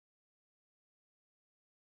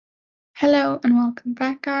Hello and welcome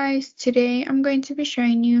back, guys. Today I'm going to be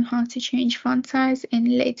showing you how to change font size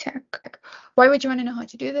in LaTeX. Why would you want to know how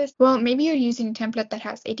to do this? Well, maybe you're using a template that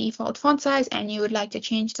has a default font size and you would like to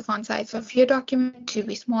change the font size of your document to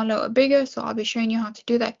be smaller or bigger, so I'll be showing you how to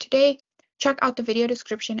do that today. Check out the video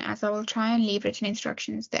description as I will try and leave written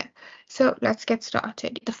instructions there. So let's get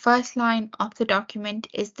started. The first line of the document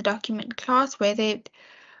is the document class where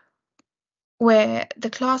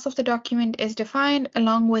the class of the document is defined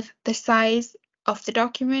along with the size of the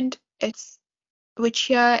document, which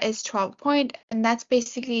here is 12 point, and that's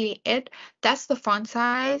basically it. That's the font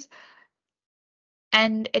size,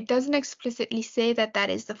 and it doesn't explicitly say that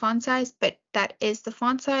that is the font size, but that is the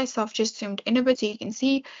font size. So I've just zoomed in a bit so you can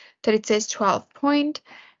see that it says 12 point.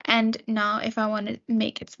 And now if I want to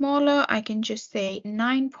make it smaller, I can just say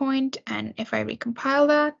 9 point, and if I recompile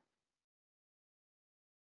that,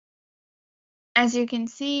 as you can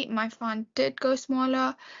see, my font did go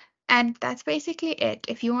smaller, and that's basically it.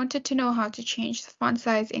 If you wanted to know how to change the font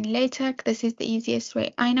size in LaTeX, this is the easiest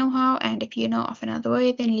way I know how, and if you know of another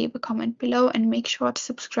way, then leave a comment below and make sure to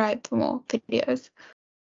subscribe for more videos.